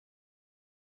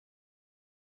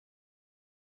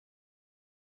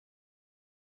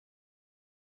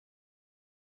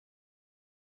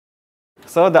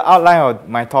So the outline of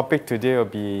my topic today will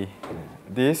be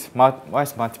this. What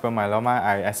is multiple myeloma?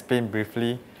 I explained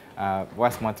briefly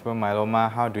what's multiple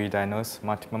myeloma, how do you diagnose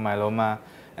multiple myeloma,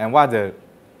 and what are the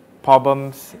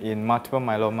problems in multiple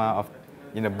myeloma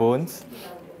in the bones,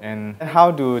 and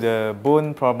how do the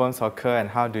bone problems occur, and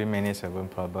how do you manage the bone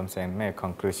problems, and make a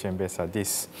conclusion based on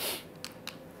this.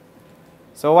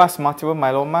 So what's multiple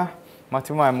myeloma?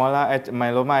 Multiple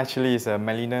myeloma actually is a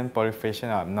malignant proliferation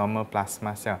of abnormal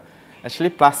plasma cell.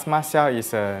 Actually, plasma cell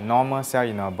is a normal cell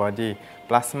in our body.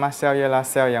 Plasma cell ialah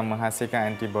sel yang menghasilkan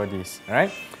antibodies,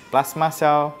 right? Plasma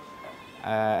cell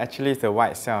actually is a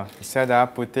white cell. Sel darah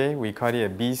putih, we call it a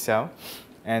B cell.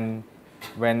 And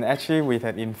when actually we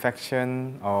had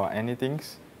infection or anything,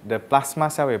 the plasma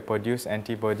cell will produce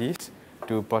antibodies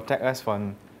to protect us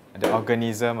from the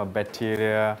organism or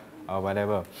bacteria or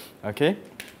whatever. Okay?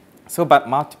 So, but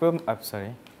multiple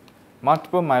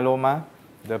myeloma,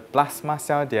 the plasma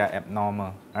cell, they are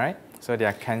abnormal, alright? So they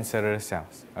are cancerous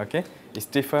cells, okay? It's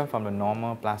different from the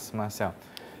normal plasma cell.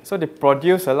 So they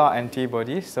produce a lot of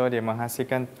antibodies, so they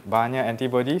menghasilkan banyak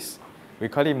antibodies. We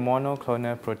call it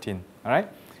monoclonal protein, alright?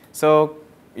 So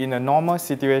in a normal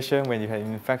situation, when you have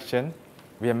infection,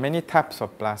 we have many types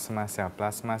of plasma cell.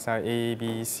 Plasma cell A,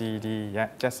 B, C, D, yeah,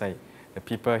 just like the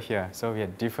people here. So we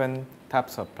have different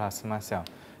types of plasma cell.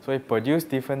 So we produce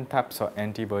different types of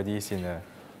antibodies in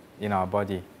our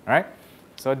body, right?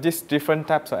 So these different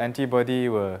types of antibody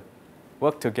will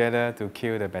work together to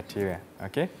kill the bacteria,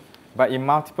 okay? But in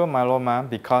multiple myeloma,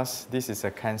 because this is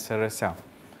a cancerous cell,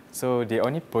 so they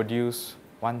only produce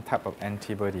one type of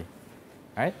antibody,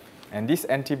 right? And this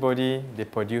antibody, they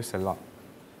produce a lot.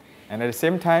 And at the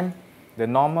same time, the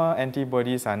normal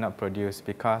antibodies are not produced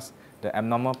because the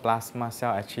abnormal plasma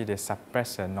cell, actually, they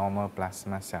suppress the normal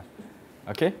plasma cell,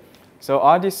 okay? So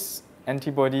all these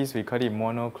antibodies, we call it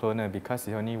monoclonal because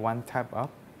it's only one type of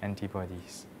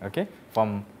antibodies, okay?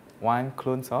 From one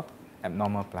clone of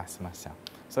abnormal plasma cell.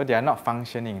 So they are not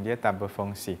functioning, dia tak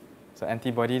berfungsi. So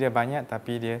antibody dia banyak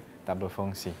tapi dia tak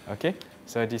berfungsi, okay?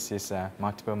 So this is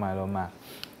multiple myeloma.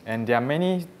 And there are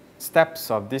many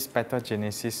steps of this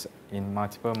pathogenesis in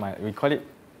multiple myeloma. We call it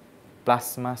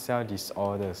plasma cell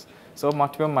disorders. So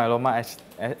multiple myeloma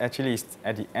actually is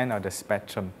at the end of the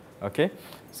spectrum, okay?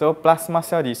 So plasma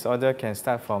cell disorder can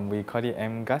start from, we call it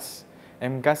MGUS.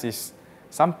 MGUS is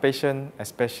some patient,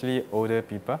 especially older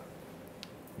people,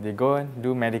 they go and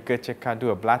do medical checkup, do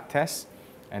a blood test,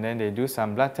 and then they do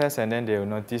some blood tests, and then they will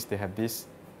notice they have these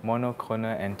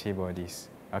monoclonal antibodies,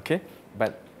 okay?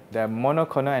 But the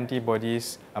monoclonal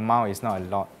antibodies amount is not a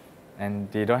lot,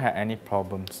 and they don't have any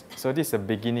problems. So this is the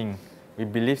beginning. We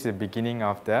believe it's the beginning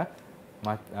of the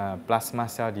plasma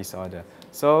cell disorder.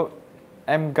 So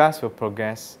MGUS will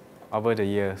progress over the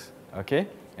years, okay,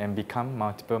 and become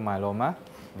multiple myeloma.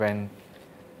 When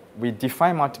we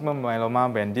define multiple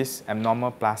myeloma when this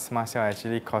abnormal plasma cell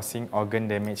actually causing organ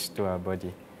damage to our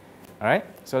body. All right.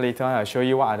 So later on, I'll show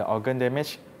you what are the organ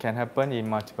damage can happen in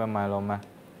multiple myeloma,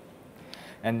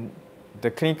 and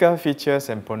the clinical features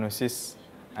and prognosis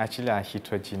actually are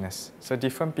heterogeneous. So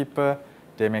different people,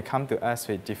 they may come to us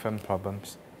with different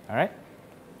problems. All right.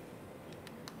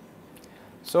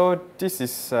 So this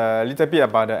is a little bit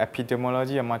about the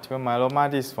epidemiology of multiple myeloma.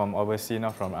 This is from overseas,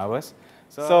 not from ours.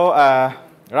 So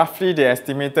roughly they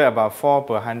estimated about 4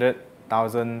 per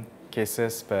 100,000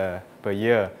 cases per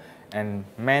year. And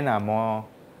men are more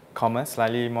common,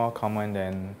 slightly more common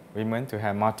than women to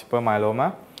have multiple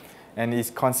myeloma. And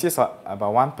it consists of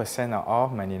about 1% of all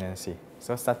malignancy.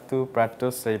 So 1%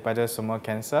 daripada semua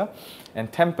cancer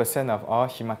and 10% of all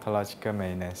hematological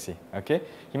malignancy. Okay,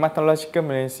 hematological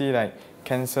malignancy like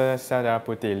cancer, cell darah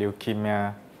putih,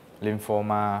 leukemia,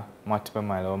 lymphoma, multiple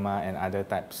myeloma, and other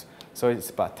types. So it's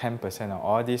about 10% of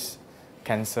all this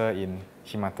cancer in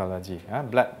hematology,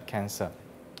 blood cancer.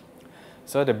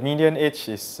 So the median age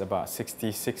is about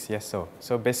 66 years old.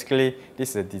 So basically, this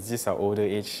is a disease of older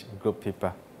age group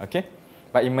people. Okay,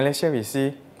 but in Malaysia we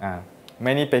see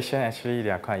many patients actually they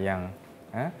are quite young.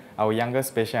 Our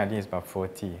youngest patient I think is about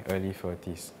 40, early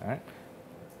 40s. All right?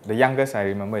 The youngest I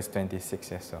remember is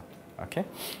 26 years old. Okay,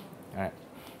 all right.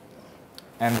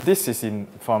 And this is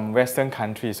from Western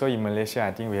countries. So in Malaysia,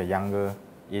 I think we are younger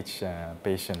age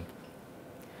patient.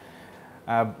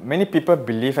 Many people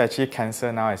believe actually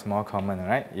cancer now is more common,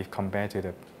 right, if compared to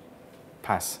the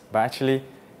past. But actually,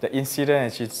 the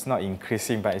incidence actually is not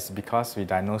increasing, but it's because we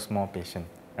diagnose more patients,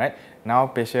 right? Now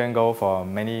patients go for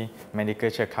many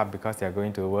medical checkup because they are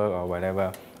going to work or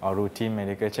whatever, or routine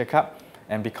medical checkup.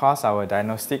 And because our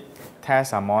diagnostic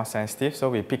tests are more sensitive, so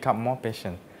we pick up more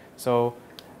patients. So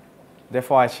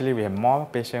Therefore, actually, we have more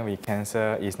patients with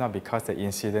cancer. It's not because the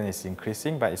incidence is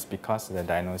increasing, but it's because of the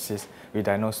diagnosis. We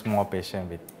diagnose more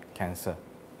patients with cancer.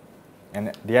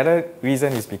 And the other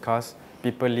reason is because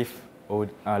people live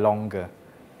longer.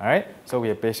 All right? So we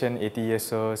have patients 80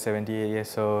 years old, 78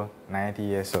 years old, 90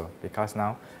 years old. Because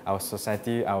now our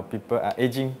society, our people are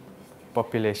aging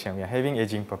population. We are having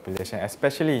aging population,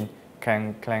 especially in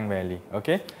Klang Valley.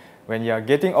 Okay? When you are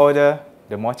getting older,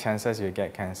 the more chances you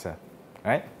get cancer.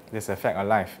 Right? This is a fact of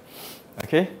life.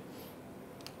 Okay?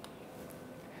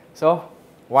 So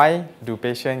why do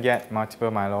patients get multiple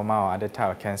myeloma or other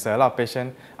type of cancer? A lot of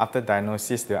patients, after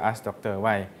diagnosis, they'll ask doctor,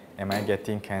 why am I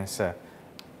getting cancer?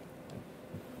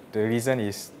 The reason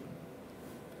is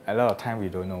a lot of time we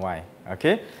don't know why.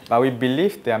 Okay? But we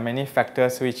believe there are many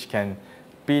factors which can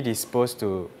predispose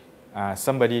to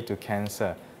somebody to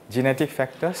cancer. Genetic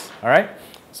factors, all right?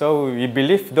 So we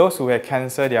believe those who have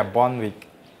cancer, they are born with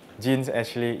genes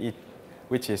actually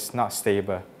which is not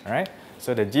stable, all right?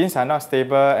 So the genes are not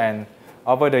stable, and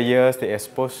over the years they're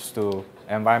exposed to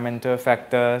environmental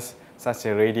factors such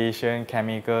as radiation,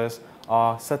 chemicals,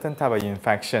 or certain type of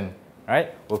infection,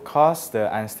 right? Will cause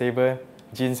the unstable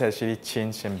genes actually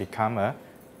change and become a,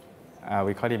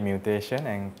 we call it mutation,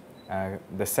 and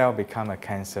the cell become a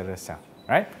cancerous cell,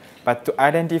 right? But to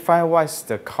identify what's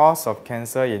the cause of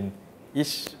cancer in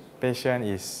each patient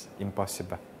is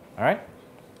impossible, all right?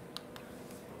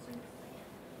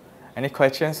 Any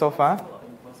questions so far?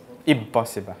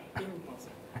 Impossible.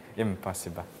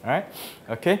 Impossible, all right?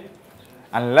 Okay?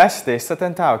 Unless there's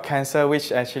certain type of cancer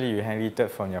which actually you inherited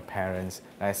from your parents,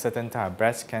 like certain type of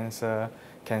breast cancer,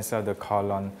 cancer of the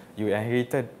colon, you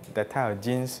inherited that type of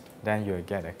genes, then you'll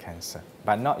get a cancer.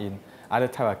 But not in other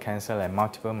type of cancer like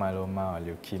multiple myeloma or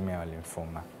leukemia or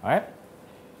lymphoma, all right?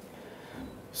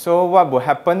 So what will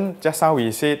happen, just how we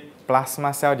said,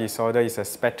 plasma cell disorder is a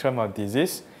spectrum of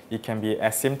disease. It can be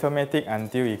asymptomatic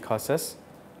until it causes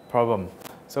problem.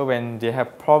 So when they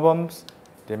have problems,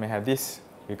 they may have this,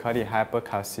 we call it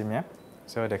hypercalcemia.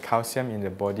 So the calcium in the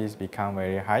bodies become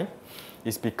very high.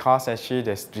 It's because actually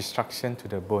there's destruction to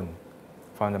the bone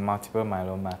from the multiple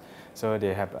myeloma. So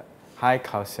they have high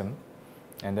calcium,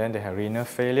 and then they have renal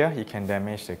failure. It can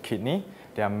damage the kidney.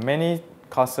 There are many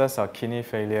causes of kidney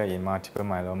failure in multiple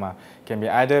myeloma. It can be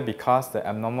either because the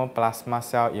abnormal plasma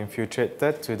cell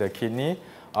infiltrated to the kidney,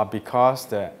 or because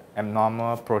the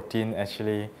abnormal protein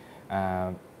actually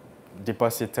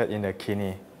deposited in the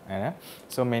kidney.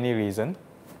 So many reasons.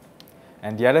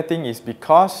 And the other thing is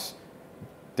because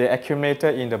they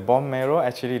accumulated in the bone marrow,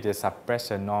 actually they suppress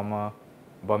the normal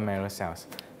bone marrow cells.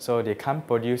 So they can't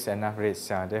produce enough red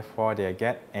cell, therefore they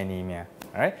get anemia.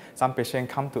 All right? Some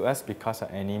patients come to us because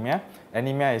of anemia.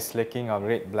 Anemia is lacking of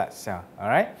red blood cell. All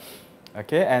right?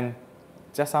 Okay, and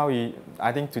just how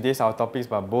I think today's our topic is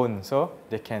about bone, so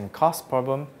they can cause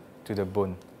problem to the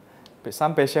bone. But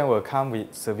some patients will come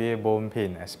with severe bone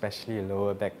pain, especially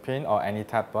lower back pain or any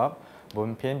type of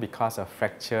bone pain because of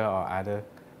fracture or other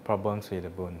problems with the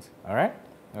bones. All right?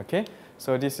 Okay,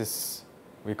 so this is,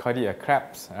 we call it a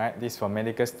CRAPS. All right? This for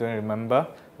medical students, remember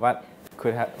what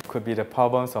could be the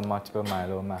problems of multiple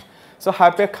myeloma. So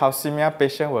hypercalcemia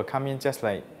patient will come in just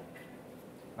like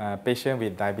patient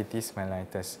with diabetes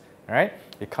mellitus. Right?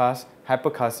 Because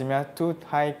hypercalcemia, too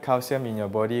high calcium in your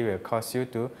body will cause you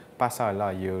to pass out a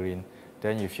lot of urine.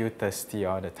 Then you feel thirsty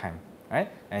all the time, right?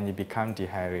 And you become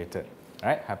dehydrated,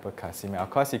 right? Hypercalcemia. Of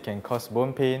course, it can cause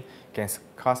bone pain, can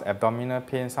cause abdominal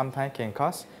pain, sometimes can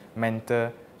cause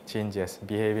mental changes,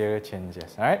 behavioral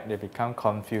changes, all right? They become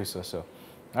confused also,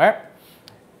 all right?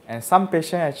 And some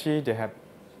patients actually, they have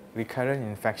recurrent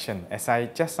infection. As I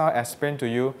just now explained to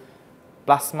you,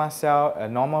 plasma cell, a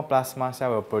normal plasma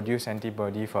cell will produce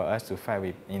antibody for us to fight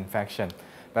with infection.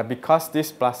 But because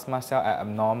this plasma cell are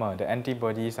abnormal, the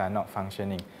antibodies are not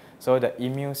functioning. So the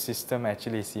immune system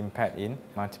actually is impaired in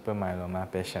multiple myeloma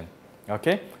patient.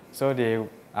 Okay? So they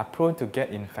are prone to get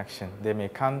infection. They may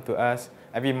come to us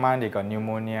every month, they got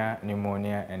pneumonia,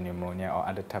 or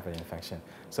other type of infection.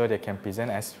 So they can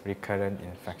present as recurrent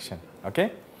infection.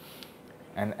 Okay?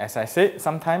 And as I said,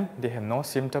 sometimes they have no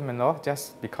symptom at all,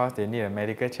 just because they need a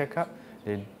medical checkup.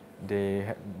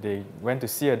 They went to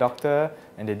see a doctor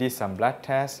and they did some blood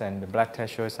tests, and the blood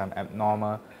test shows some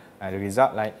abnormal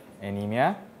result like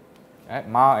anemia. Right?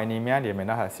 Mild anemia, they may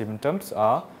not have symptoms,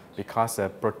 or because the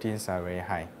proteins are very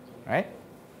high. Right?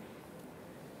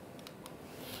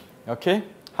 Okay,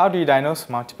 how do you diagnose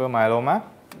multiple myeloma?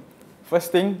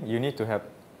 First thing, you need to have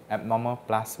abnormal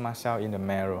plasma cell in the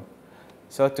marrow.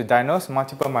 So to diagnose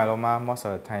multiple myeloma, most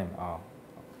of the time, or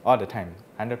all the time,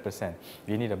 100%,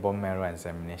 you need a bone marrow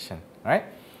examination, right?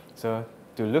 So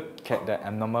to look at the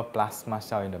abnormal plasma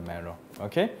cell in the marrow.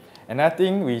 Okay. Another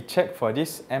thing we check for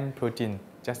this M protein.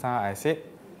 Just now I said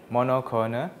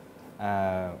monoclonal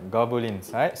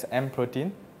globulins, right? So M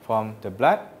protein from the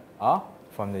blood or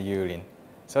from the urine.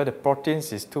 So the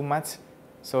proteins is too much,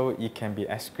 so it can be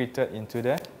excreted into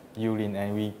the urine,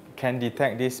 and we can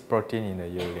detect this protein in the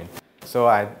urine. So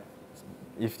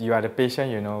if you are the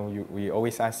patient, you know, we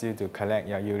always ask you to collect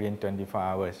your urine 24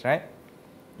 hours, right?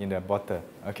 In the bottle,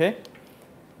 okay?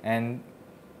 And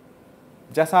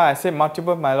just how I said,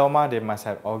 multiple myeloma, they must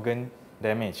have organ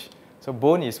damage. So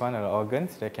bone is one of the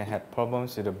organs that can have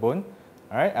problems with the bone.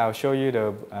 All right, I'll show you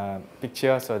the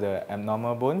pictures of the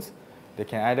abnormal bones. They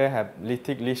can either have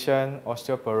lytic lesion,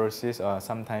 osteoporosis, or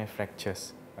sometimes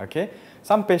fractures. Okay,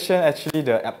 some patients actually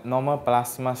the abnormal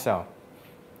plasma cell,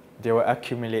 they will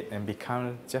accumulate and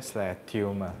become just like a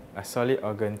tumor, a solid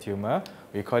organ tumor.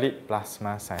 We call it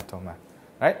plasmacytoma.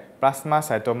 Right?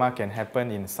 Plasmacytoma can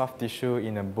happen in soft tissue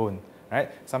in a bone.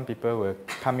 Right? Some people will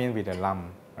come in with a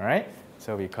lump. All right?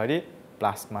 So we call it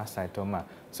plasmacytoma.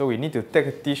 So we need to take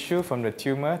a tissue from the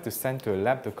tumor to send to a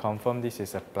lab to confirm this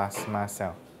is a plasma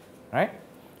cell. Right?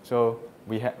 So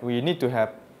we need to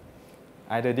have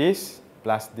either this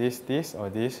plus this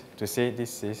or this to say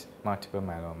this is multiple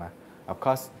myeloma. Of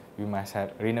course, you must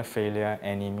have renal failure,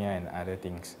 anemia, and other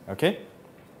things. Okay?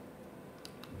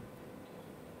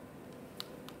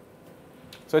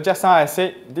 So just now I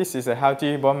said this is a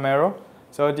healthy bone marrow.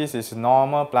 So this is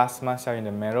normal plasma cell in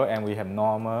the marrow, and we have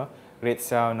normal red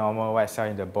cell, normal white cell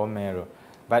in the bone marrow.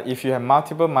 But if you have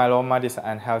multiple myeloma, this is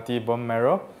unhealthy bone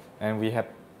marrow, and we have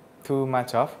too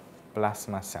much of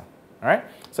plasma cell. All right?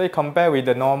 So you compare with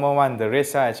the normal one, the red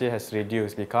cell actually has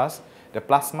reduced because the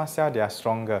plasma cell, they are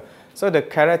stronger. So the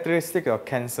characteristic of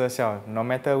cancer cell, no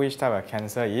matter which type of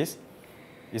cancer is,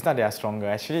 it's not they are stronger.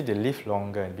 Actually, they live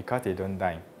longer because they don't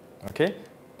die. Okay?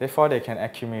 Therefore, they can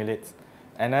accumulate.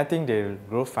 And I think they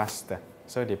grow faster.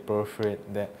 So they proliferate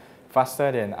that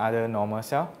faster than other normal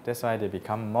cells. That's why they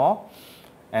become more.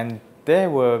 And they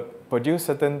will produce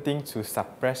certain things to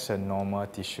suppress the normal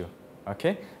tissue.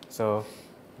 Okay? So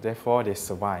therefore, they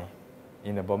survive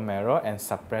in the bone marrow and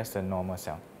suppress the normal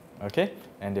cell. Okay?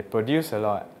 And they produce a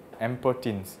lot of M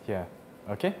proteins here.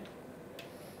 Okay?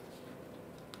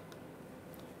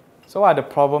 So what are the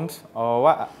problems, or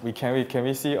what can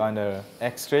we see on the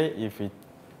X-ray if we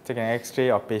take an X-ray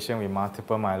of patient with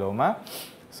multiple myeloma?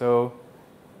 So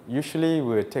usually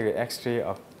we will take an X-ray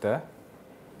of the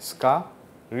skull,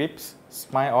 ribs,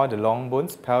 spine, all the long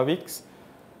bones, pelvics,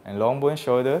 and long bone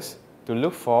shoulders to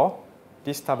look for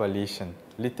this type of lesion: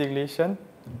 lytic lesion,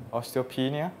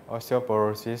 osteopenia,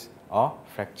 osteoporosis, or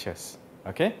fractures.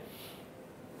 Okay?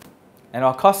 And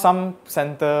of course, some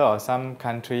center or some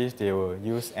countries, they will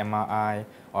use MRI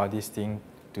or this thing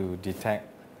to detect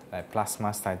like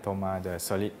plasmacytoma, the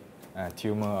solid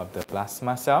tumor of the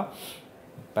plasma cell.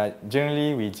 But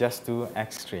generally, we just do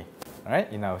X-ray, right,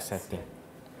 in our setting.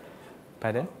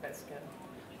 Pardon? PET scan.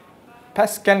 PET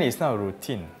scan is not a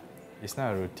routine. It's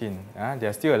not a routine. There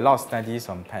are still a lot of studies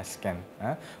on PET scan.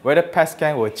 Whether PET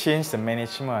scan will change the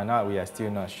management or not, we are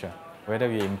still not sure. Whether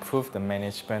we improve the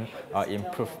management or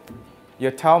improve. You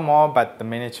tell more, but the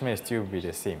management is still be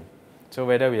the same. So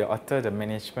whether we alter the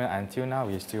management, until now,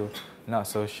 we're still not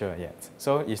so sure yet.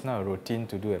 So it's not a routine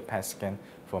to do a PET scan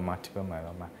for multiple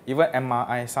myeloma. Even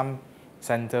MRI, some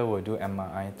center will do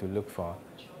MRI to look for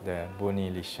the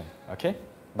bony lesion. Okay?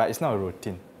 But it's not a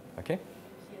routine. Okay?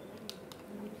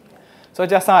 So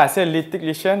just now I said lytic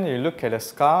lesion, you look at the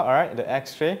skull, all right, the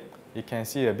X-ray, you can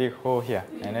see a big hole here,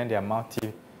 and then there are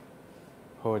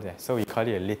multi-hole there. So we call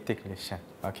it a lytic lesion.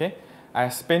 Okay? I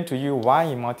explained to you why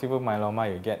in multiple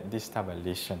myeloma you get this type of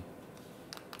lesion.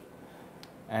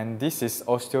 And this is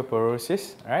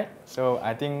osteoporosis, right? So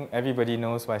I think everybody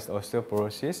knows what is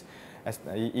osteoporosis.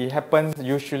 It happens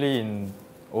usually in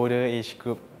older age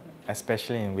group,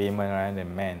 especially in women rather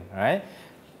than men, right?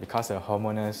 Because of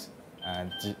hormonal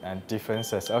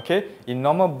differences. Okay, in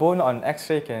normal bone on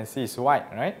X-ray you can see it's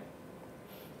white, right?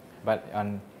 But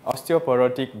on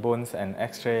osteoporotic bones and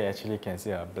X-ray actually can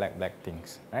see black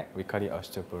things, right? We call it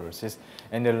osteoporosis.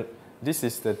 And this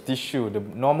is the tissue. The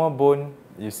normal bone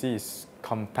you see is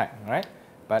compact, right?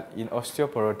 But in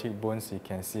osteoporotic bones you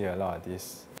can see a lot of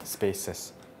these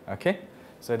spaces. Okay,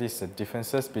 so these are the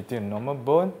differences between normal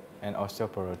bone and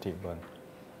osteoporotic bone.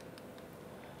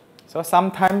 So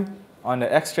sometimes on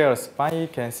the X-ray of spine you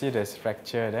can see there's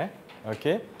fracture there.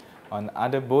 Okay, on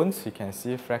other bones you can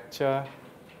see fracture.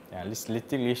 Yeah, this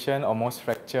lytic lesion almost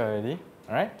fractured already,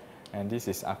 all right? And this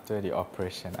is after the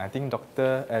operation. I think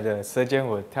the surgeon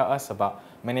will tell us about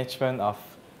management of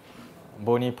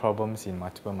bony problems in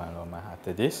multiple myeloma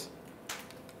after this.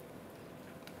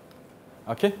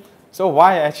 Okay, so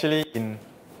why actually in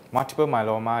multiple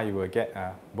myeloma you will get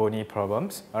bony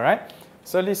problems, all right?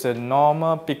 So these are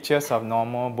normal pictures of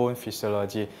normal bone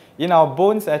physiology. In our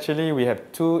bones, actually, we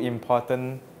have two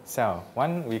important cells.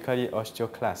 One, we call it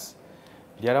osteoclast.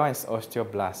 The other one is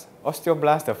osteoblast.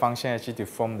 Osteoblast, the function actually to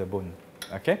form the bone,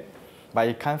 okay? But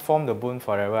it can't form the bone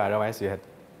forever, otherwise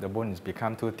the bone is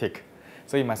become too thick.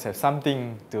 So you must have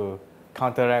something to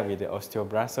counteract with the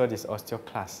osteoblast, so this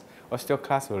osteoclast.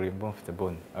 Osteoclast will remove the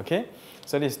bone, okay?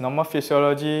 So this normal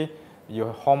physiology, you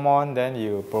hormone, then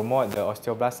you promote the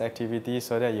osteoblast activity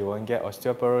so that you won't get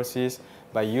osteoporosis.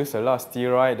 But you use a lot of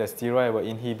steroid, the steroid will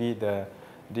inhibit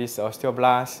this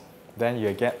osteoblast, then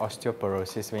you get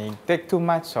osteoporosis. When you take too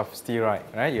much of steroid,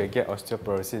 right, you get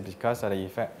osteoporosis because of the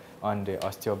effect on the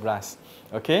osteoblast,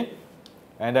 okay?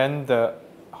 And then the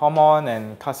hormone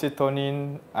and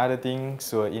calcitonin, other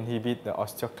things will inhibit the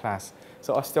osteoclast.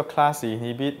 So osteoclast you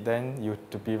inhibit, then you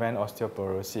to prevent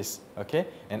osteoporosis, okay,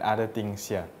 and other things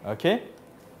here, okay.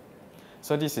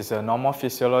 So this is a normal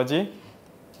physiology.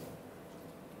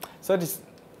 So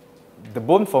the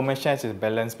bone formation is a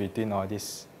balance between all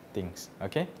these things,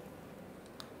 okay.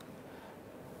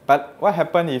 But what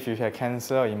happens if you have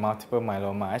cancer in multiple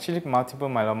myeloma? Actually, multiple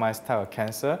myeloma is type of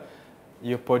cancer.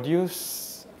 You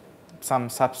produce some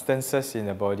substances in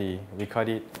the body. We call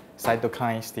it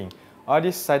cytokines thing. All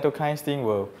these cytokines thing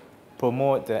will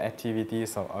promote the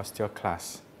activities of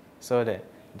osteoclast, so that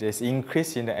there's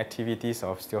increase in the activities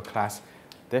of osteoclast.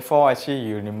 Therefore, actually,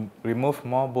 you remove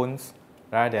more bones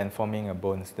rather than forming a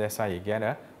bones. That's why you get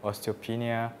a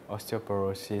osteopenia,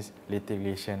 osteoporosis, lytic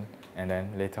lesion, and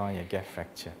then later on you get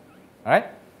fracture. All right?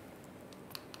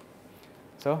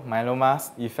 So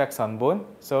myeloma's effects on bone.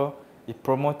 So it's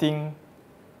promoting,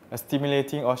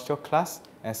 stimulating osteoclast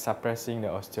and suppressing the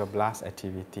osteoblast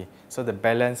activity. So the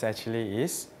balance actually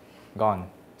is gone.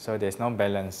 So there's no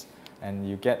balance, and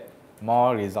you get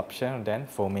more resorption than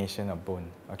formation of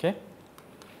bone. Okay?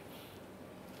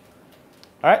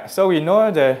 All right, so we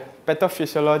know the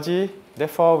pathophysiology,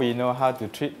 therefore we know how to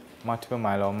treat multiple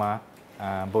myeloma,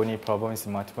 bony problems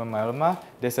in multiple myeloma.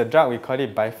 There's a drug, we call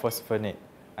it bisphosphonates.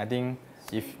 I think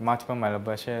if multiple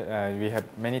myeloma, we have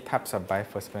many types of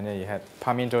bisphosphonates. You have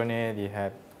palmidronate, you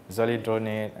have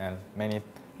zoledronate, and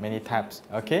many types,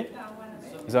 okay?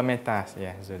 Zometas,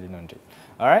 yeah, zoledronate.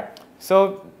 All right,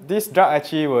 so this drug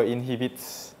actually will inhibit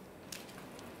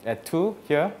at 2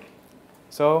 here.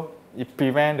 So it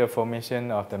prevents the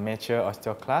formation of the mature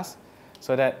osteoclast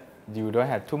so that you don't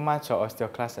have too much of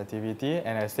osteoclast activity,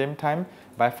 and at the same time,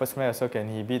 bisphosphonates also can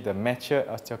inhibit the mature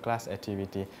osteoclast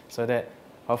activity so that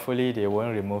hopefully they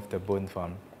won't remove the bone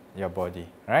from your body,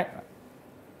 right?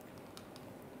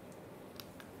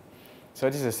 So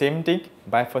this is the same thing,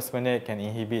 bisphosphonates can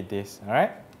inhibit this, all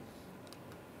right?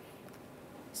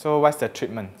 So what's the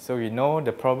treatment? So we know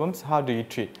the problems, how do you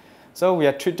treat? So we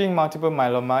are treating multiple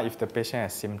myeloma if the patient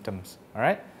has symptoms, all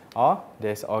right? Or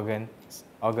there's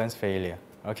organs failure,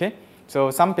 okay? So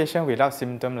some patients without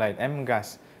symptoms like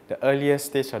MGUS, the earliest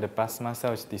stage of the plasma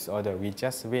cells disorder, we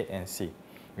just wait and see.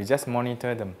 We just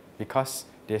monitor them because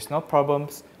there's no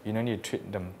problems, you don't need to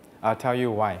treat them. I'll tell you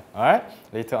why, all right,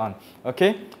 later on.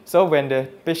 Okay, so when the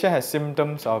patient has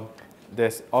symptoms of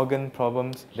there's organ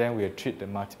problems, then we'll treat the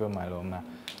multiple myeloma.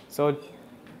 So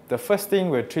the first thing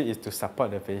we'll treat is to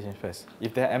support the patient first.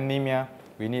 If they have anemia,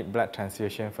 we need blood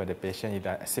transfusion for the patient if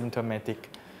they're symptomatic.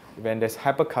 When there's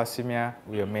hypercalcemia,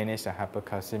 we'll manage the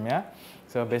hypercalcemia.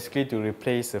 So basically to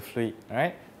replace the fluid,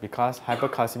 right? Because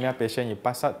hypercalcemia patient, you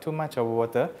pass out too much of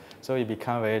water, so it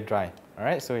becomes very dry, all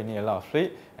right? So you need a lot of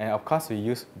fluid. And of course, we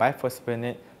use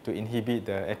bisphosphonates to inhibit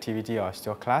the activity of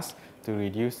osteoclast to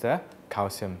reduce the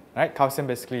calcium, right? Calcium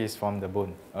basically is from the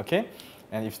bone, okay?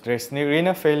 And if there's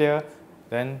renal failure,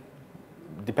 then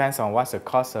depends on what's the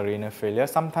cause of renal failure.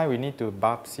 Sometimes we need to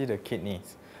biopsy the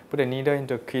kidneys. Put a needle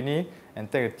into the kidney and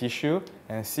take a tissue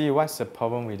and see what's the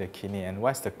problem with the kidney and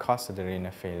what's the cause of the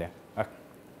renal failure.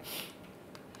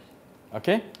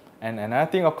 Okay? And another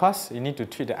thing, of course, you need to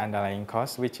treat the underlying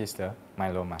cause, which is the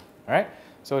myeloma. All right?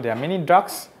 So there are many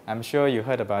drugs. I'm sure you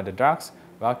heard about the drugs.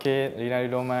 Velcade,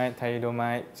 lenalidomide,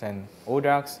 thalidomide, and old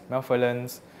drugs,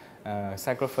 melphalan,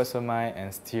 cyclophosphamide,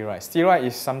 and steroid. Steroid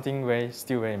is something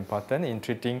still very important in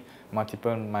treating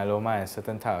multiple myeloma and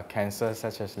certain type of cancer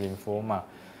such as lymphoma.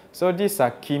 So these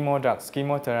are chemo drugs,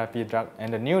 chemotherapy drugs,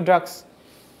 and the new drugs,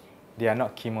 they are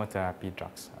not chemotherapy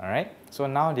drugs, all right? So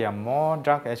now there are more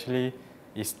drugs actually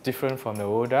is different from the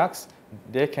old drugs.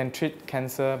 They can treat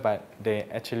cancer, but they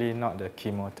actually not the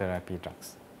chemotherapy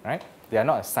drugs, right? They are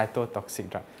not a cytotoxic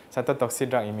drug. Cytotoxic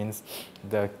drug, it means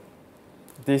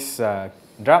this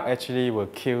drug actually will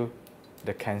kill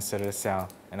the cancerous cell,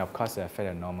 and of course they affect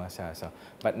the normal cell as well.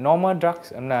 But normal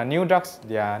drugs, new drugs,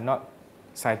 they are not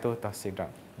cytotoxic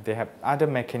drugs. They have other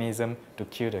mechanism to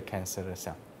kill the cancerous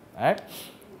cell. All right?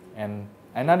 And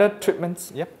another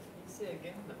treatments, yep. Say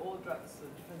again, the old drugs, the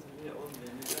difference between the old and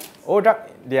the new drugs? Old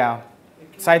drugs, they are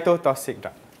cytotoxic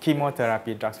drugs,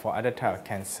 chemotherapy drugs for other type of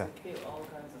cancer. They kill all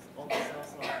kinds of all the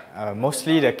cells.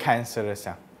 Mostly the cancerous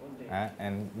cell,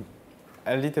 and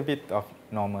a little bit of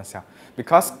normal cell.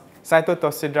 Because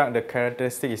cytotoxic drug, the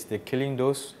characteristic is they're killing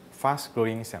those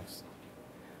fast-growing cells.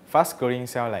 Fast-growing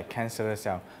cell like cancerous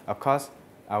cell. Of course,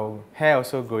 our hair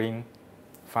also growing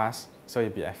fast, so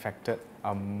it'll be affected.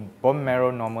 Bone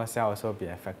marrow normal cell also be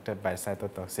affected by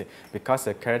cytotoxic. Because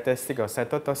the characteristic of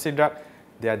cytotoxic drug,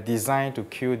 they are designed to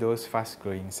kill those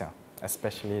fast-growing cells,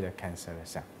 especially the cancerous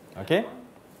cell. Okay?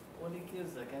 Only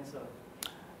kills the cancer.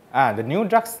 The new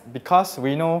drugs, because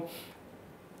we know,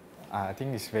 I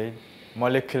think it's very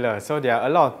molecular. So there are a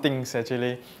lot of things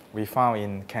actually we found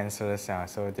in cancerous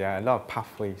cells. So there are a lot of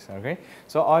pathways. Okay,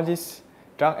 so all these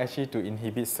drugs actually to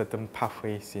inhibit certain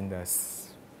pathways in the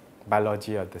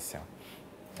biology of the cell.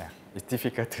 Yeah, it's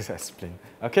difficult to explain.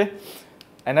 Okay,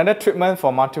 another treatment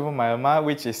for multiple myeloma,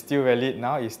 which is still valid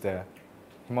now, is the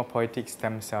hematopoietic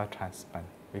stem cell transplant.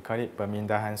 We call it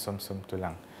permindahan sum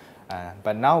tulang.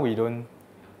 But now we don't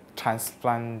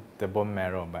transplant the bone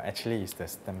marrow, but actually it's the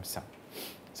stem cell.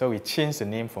 So we changed the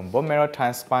name from bone marrow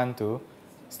transplant to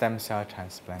stem cell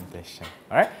transplantation.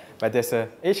 All right? But there's an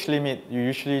age limit. You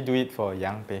usually do it for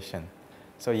young patient.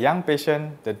 So young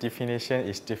patient, the definition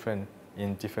is different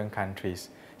in different countries.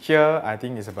 Here, I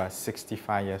think it's about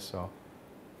 65 years old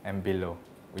and below.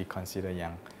 We consider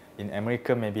young. In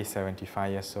America, maybe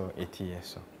 75 years old, 80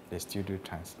 years old. They still do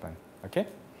transplant. Okay?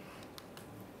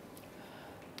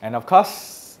 And of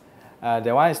course,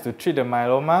 the one is to treat the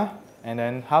myeloma, and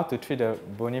then how to treat the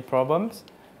bony problems.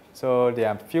 So there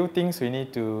are a few things we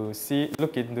need to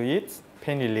look into it.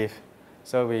 Pain relief.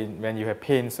 So when you have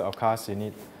pain, so of course you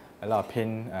need a lot of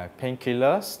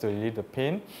painkillers to relieve the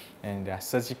pain. And there are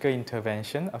surgical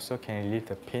intervention also can relieve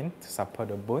the pain to support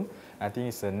the bone. I think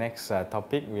it's the next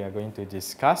topic we are going to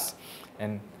discuss.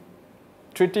 And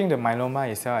treating the myeloma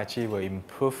itself actually will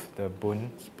improve the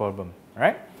bone problem,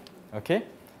 right? Okay.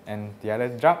 And the other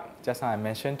drug, just now I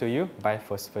mentioned to you,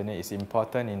 bisphosphonates is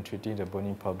important in treating the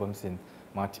bony problems in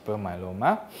multiple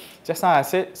myeloma. Just now I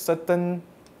said certain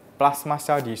plasma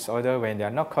cell disorder, when they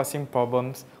are not causing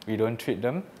problems, we don't treat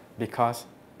them because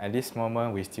at this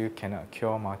moment we still cannot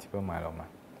cure multiple myeloma.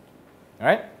 All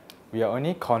right? We are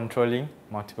only controlling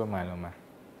multiple myeloma.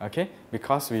 Okay?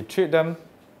 Because we treat them,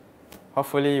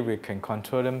 hopefully we can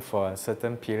control them for a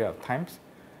certain period of time.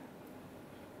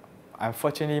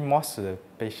 Unfortunately, most of the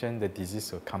patient, the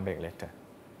disease will come back later.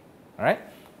 All right?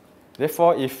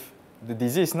 Therefore, if the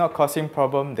disease is not causing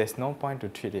problem, there's no point to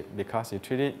treat it because you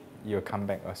treat it, you'll come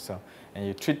back also. And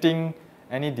you're treating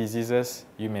any diseases,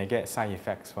 you may get side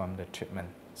effects from the treatment.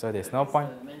 So there's no point.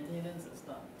 Maintenance is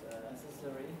not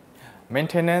necessary.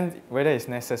 Maintenance, whether it's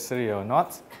necessary or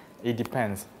not, it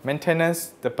depends.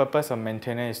 Maintenance, the purpose of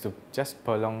maintenance is to just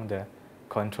prolong the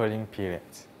controlling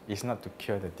periods. It's not to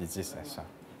cure the disease as well.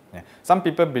 Yeah. Some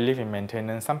people believe in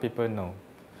maintenance, some people no.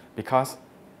 Because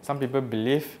some people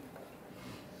believe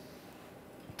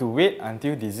to wait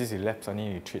until disease relapse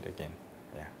only you treat again.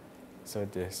 Yeah. So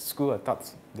the school of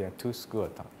thoughts, there are two schools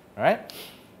of thought. All right?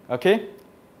 Okay?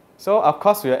 So of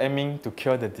course we are aiming to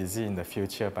cure the disease in the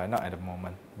future, but not at the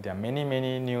moment. There are many,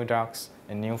 many new drugs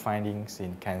and new findings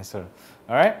in cancer.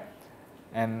 All right?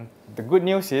 And the good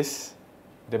news is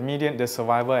the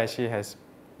survival actually has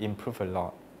improved a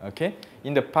lot. Okay?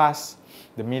 In the past,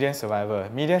 the median survival,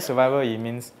 it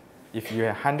means if you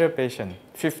have 100 patients,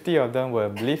 50 of them will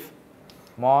live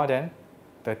more than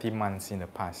 30 months in the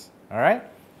past. All right?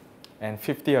 And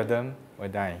 50 of them will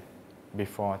die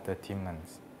before 30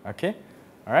 months. Okay?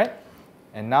 All right?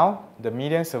 And now the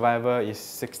median survival is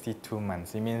 62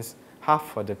 months. It means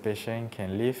half of the patient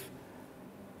can live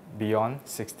beyond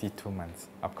 62 months.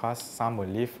 Of course, some will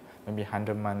live maybe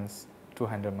 100 months,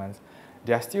 200 months.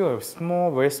 There are still a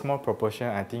small, very small proportion,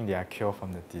 I think they are cured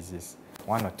from the disease.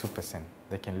 1 or 2%.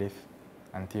 They can live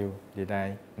until they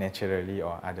die naturally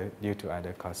or due to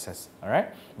other causes. All right?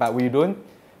 But we don't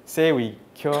say we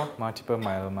cure multiple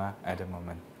myeloma at the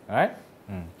moment. All right?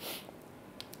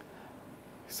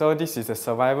 So this is the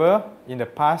survival. In the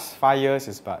past 5 years,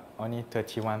 it's about only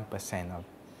 31% of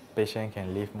patients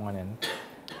can live more than.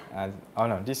 Oh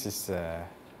no, this is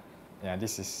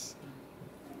this is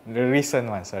the recent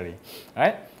one. Sorry,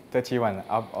 right? 31,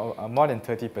 more than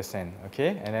 30%.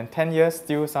 Okay, and then 10 years,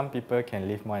 still some people can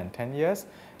live more than 10 years,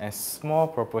 and small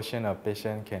proportion of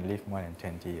patients can live more than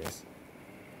 20 years.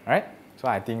 All right? So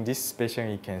I think this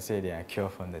patient, you can say they are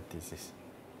cured from the disease.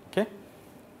 Okay?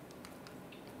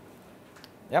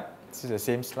 Yep, this is the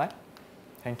same slide.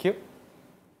 Thank you.